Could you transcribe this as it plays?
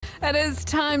It is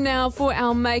time now for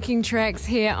our Making Tracks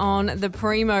here on the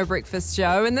Primo Breakfast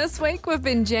Show. And this week we've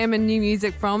been jamming new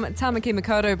music from Tamaki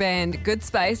Makaurau band Good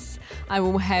Space. I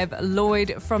will have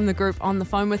Lloyd from the group on the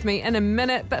phone with me in a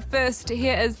minute. But first,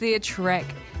 here is their track,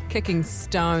 Kicking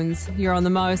Stones. You're on the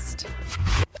most.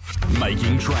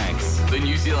 Making Tracks, the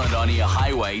New Zealand on-air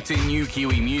highway to new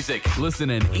Kiwi music. Listen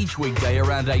in each weekday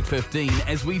around 8:15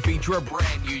 as we feature a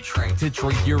brand new track to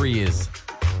treat your ears.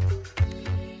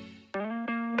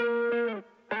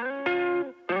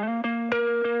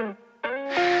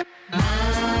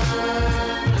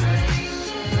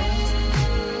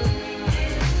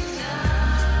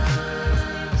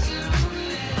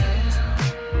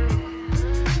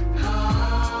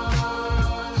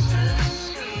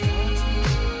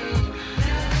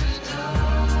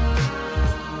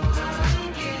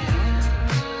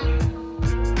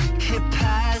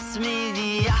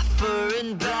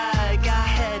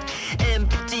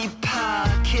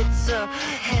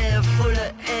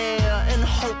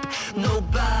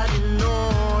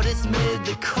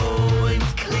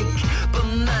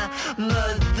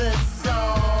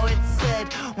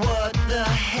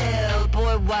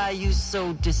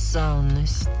 So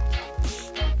dishonest.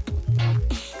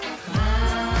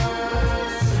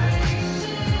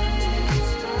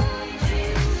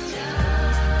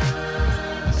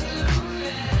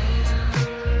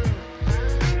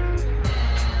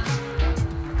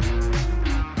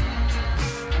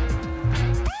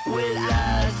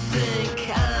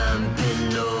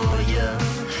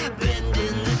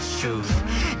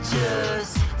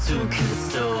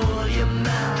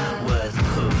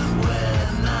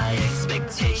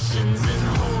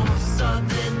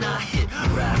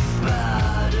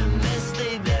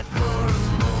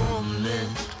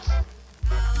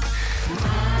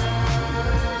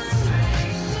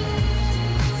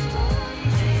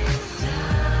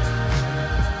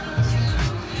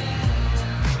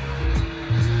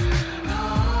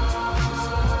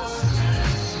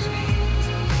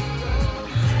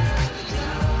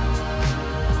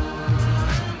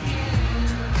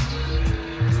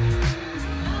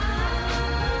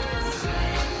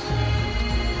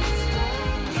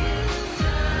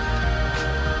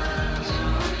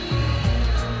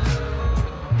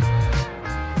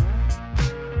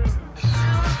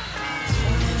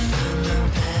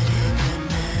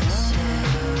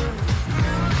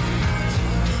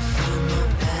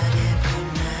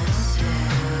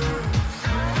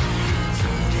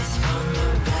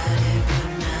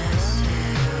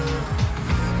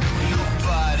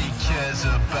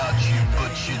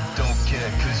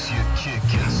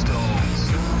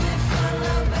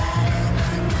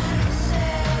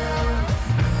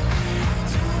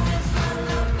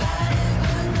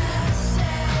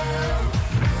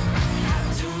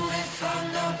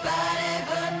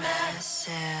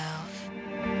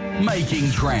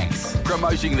 Making Tracks,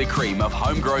 promoting the cream of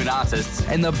homegrown artists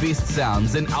and the best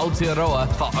sounds in Aotearoa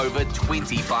for over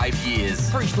 25 years.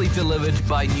 Freshly delivered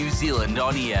by New Zealand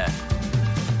On Air.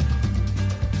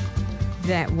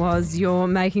 That was your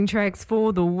Making Tracks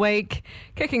for the week.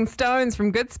 Kicking Stones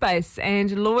from Good Space.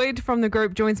 And Lloyd from the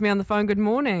group joins me on the phone. Good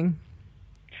morning.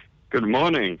 Good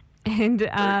morning. And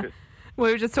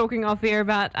we were just talking off air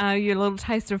about your little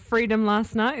taste of freedom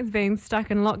last night. It's being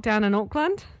stuck in lockdown in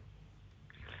Auckland.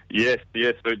 Yes,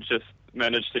 we just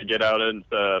managed to get out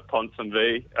into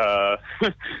Ponsonby,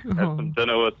 had some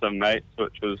dinner with some mates,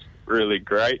 which was really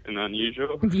great and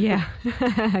unusual. Yeah,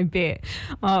 I bet.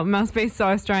 Oh, it must be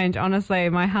so strange. Honestly,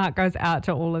 my heart goes out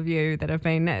to all of you that have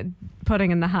been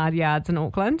putting in the hard yards in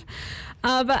Auckland.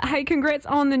 But hey, congrats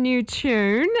on the new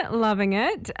tune. Loving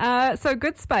it. So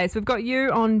Good Space, we've got you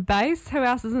on bass. Who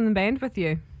else is in the band with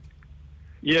you?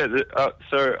 Yeah,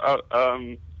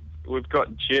 we've got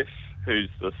Jeff, who's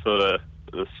the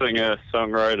singer,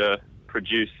 songwriter,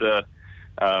 producer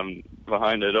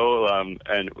behind it all,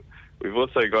 and we've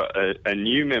also got a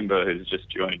new member who's just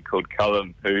joined called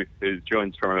Cullum, who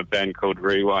joins from a band called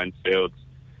Rewind Fields,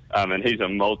 and he's a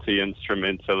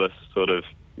multi-instrumentalist sort of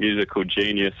musical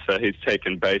genius, so he's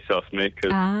taken bass off me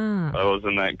because I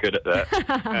wasn't that good at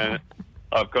that. And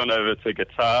I've gone over to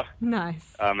guitar,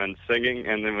 nice, and singing,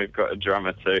 and then we've got a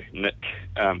drummer too, Nick.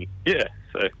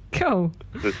 So cool.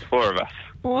 There's four of us.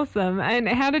 Awesome. And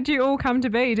how did you all come to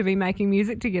be making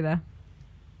music together?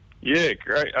 Yeah,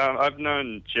 great. I've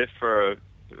known Jeff for a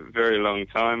very long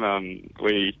time.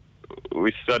 We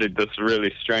studied this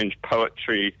really strange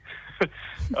poetry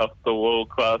off the wall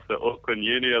class at Auckland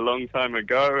Uni a long time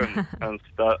ago, and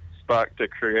sparked a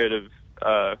creative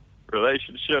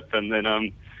relationship, and then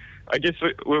I guess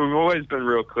we've always been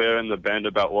real clear in the band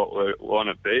about what we want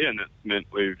to be, and it's meant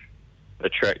we've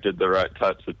attracted the right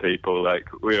types of people. Like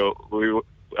we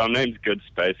our name's Good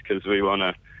Space because we want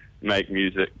to make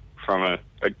music from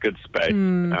a good space.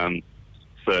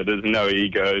 So there's no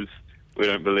egos. We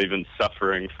don't believe in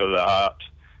suffering for the art.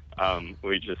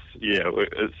 We just,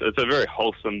 it's a very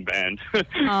wholesome band. Oh,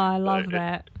 I love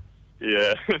that.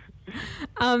 Yeah.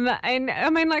 And I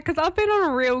mean, like, because I've been on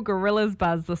a real Gorillaz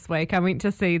buzz this week. I went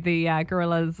to see the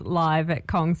Gorillaz live at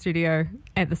Kong Studio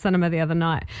at the cinema the other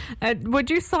night.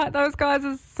 Would you cite those guys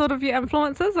as sort of your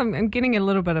influences? I'm getting a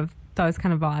little bit of those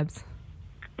kind of vibes.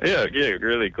 Yeah,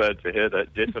 really glad to hear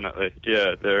that. Definitely,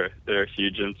 yeah, they're a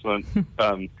huge influence.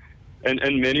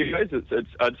 In many ways,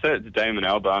 I'd say it's Damon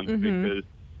Albarn because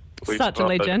such a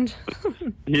legend.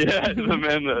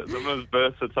 The most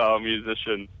versatile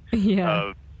musician.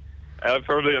 Yeah. I'm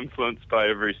probably influenced by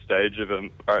every stage of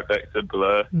him, right back to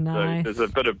Blur. Nice. So there's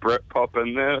a bit of Britpop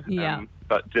in there. Yeah.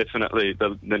 But definitely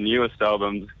the newest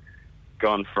album's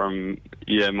gone from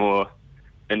more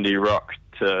indie rock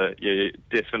to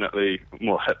definitely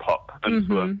more hip hop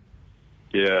influence.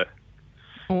 Yeah.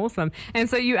 Awesome. And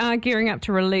so you are gearing up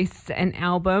to release an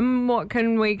album. What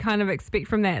can we kind of expect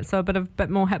from that? So a bit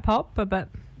more hip hop, a bit.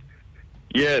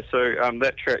 Yeah. So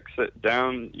that track, Sit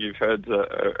Down, you've heard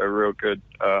a real good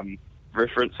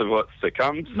reference of what's to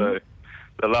come. So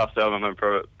the last album, I'm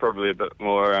probably a bit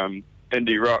more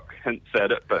indie rock hints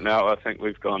at it, but now I think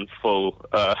we've gone full.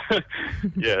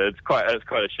 It's quite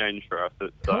a change for us.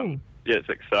 It's cool. It's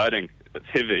exciting. It's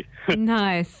heavy.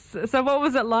 Nice. So what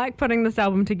was it like putting this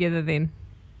album together then?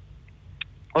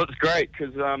 Well, it's great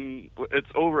because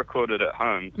it's all recorded at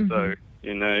home. So,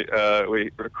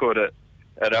 we record it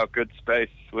at our Good Space,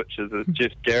 which is a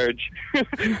Jeff's garage.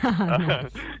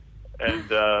 Nice.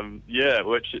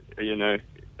 Which,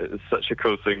 it's such a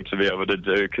cool thing to be able to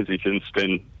do because you can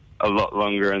spend a lot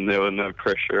longer in there with no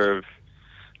pressure of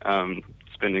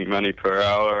spending money per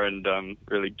hour and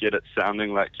really get it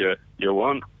sounding like you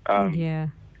want. Yeah.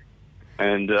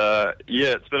 And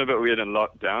it's been a bit weird in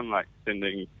lockdown, like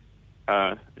sending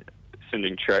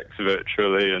tracks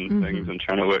virtually and things and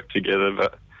trying to work together.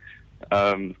 But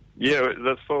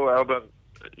this full album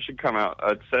should come out,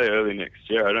 I'd say, early next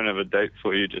year. I don't have a date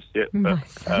for you just yet.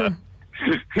 Nice. But,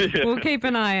 We'll keep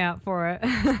an eye out for it.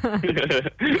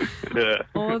 Yeah.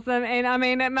 Awesome. And I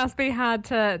mean, it must be hard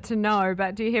to know,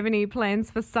 but do you have any plans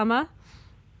for summer?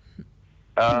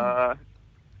 Hard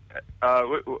to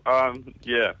know.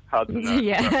 Yeah.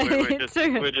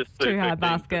 We're just too hard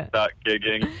basket. To start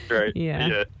gigging straight.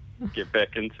 Yeah. Get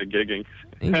back into gigging.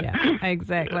 Yeah,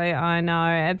 exactly. I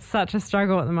know it's such a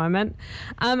struggle at the moment.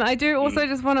 I do also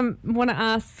just want to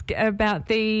ask about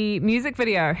the music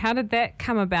video. How did that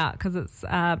come about? Because it's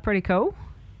pretty cool.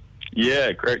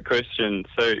 Yeah, great question.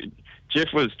 So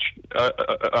Jeff was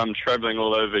traveling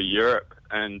all over Europe,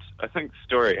 and I think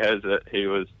story has it he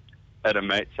was at a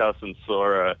mate's house and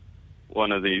saw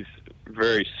one of these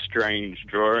very strange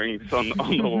drawings on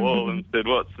the wall and said,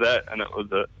 "What's that?" And it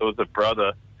was a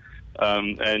brother.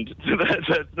 And that's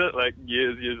it. Like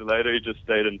years later, he just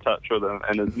stayed in touch with him,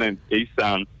 and his name's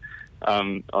Isan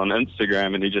on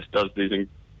Instagram, and he just does these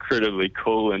incredibly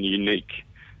cool and unique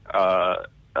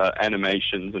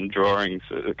animations and drawings,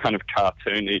 kind of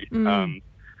cartoony. We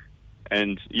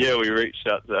reached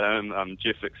out to him.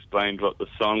 Jeff explained what the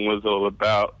song was all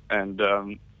about, and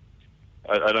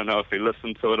I don't know if he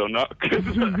listened to it or not, because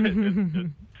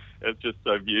it's just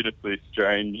so beautifully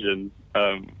strange and.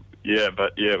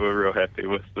 We're real happy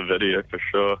with the video for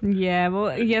sure. Yeah,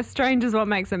 well, strange is what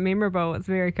makes it memorable. It's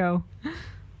very cool.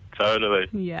 Totally.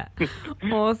 Yeah.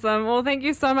 Awesome. Well, thank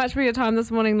you so much for your time this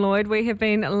morning, Lloyd. We have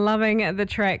been loving the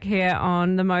track here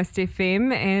on the Most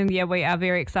FM, and we are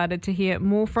very excited to hear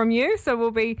more from you. So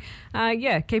we'll be,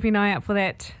 keeping an eye out for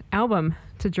that album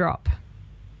to drop.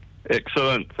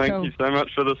 Excellent. Thank you so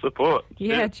much for the support.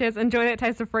 Yeah, cheers. Enjoy that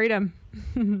taste of freedom.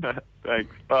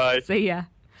 Thanks. Bye. See ya.